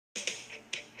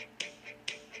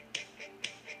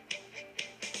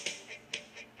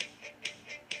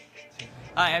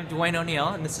Hi, I'm Dawayne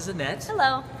Oneal, and this is Annette.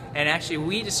 Hello. And actually,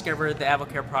 we discovered the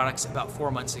AdvoCare products about 4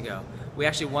 months ago. We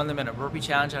actually won them in a burpee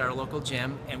challenge at our local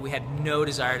gym, and we had no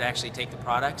desire to actually take the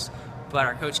products, but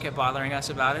our coach kept bothering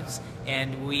us about it,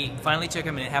 and we finally took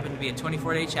them, and it happened to be a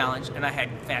 24-day challenge, and I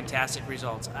had fantastic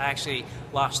results. I actually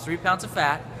lost 3 pounds of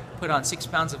fat, put on 6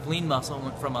 pounds of lean muscle,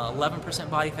 went from 11%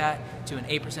 body fat to an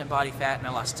 8% body fat, and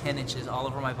I lost 10 inches all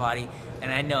over my body.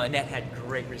 And I know Annette had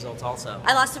great results also.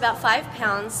 I lost about 5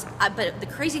 pounds, but the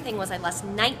crazy thing was I lost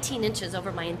 19 inches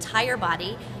over my entire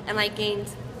body, and I gained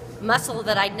muscle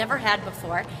that I'd never had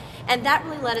before. And that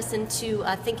really led us into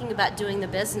thinking about doing the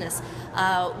business.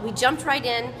 We jumped right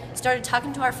in, started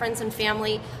talking to our friends and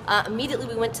family. Immediately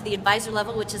we went to the advisor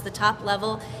level, which is the top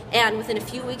level, and within a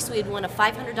few weeks we had won a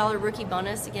 $500 rookie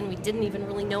bonus. Again, we didn't even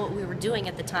really know what we were doing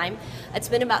at the time. It's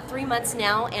been about 3 months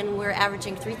now, and we're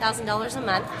averaging $3,000 a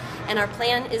month, and our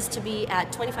plan is to be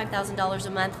at $25,000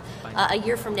 a month a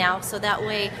year from now, so that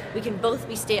way we can both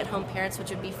be stay-at-home parents,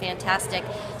 which would be fantastic,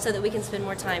 so that we can spend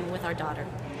more time with our daughter.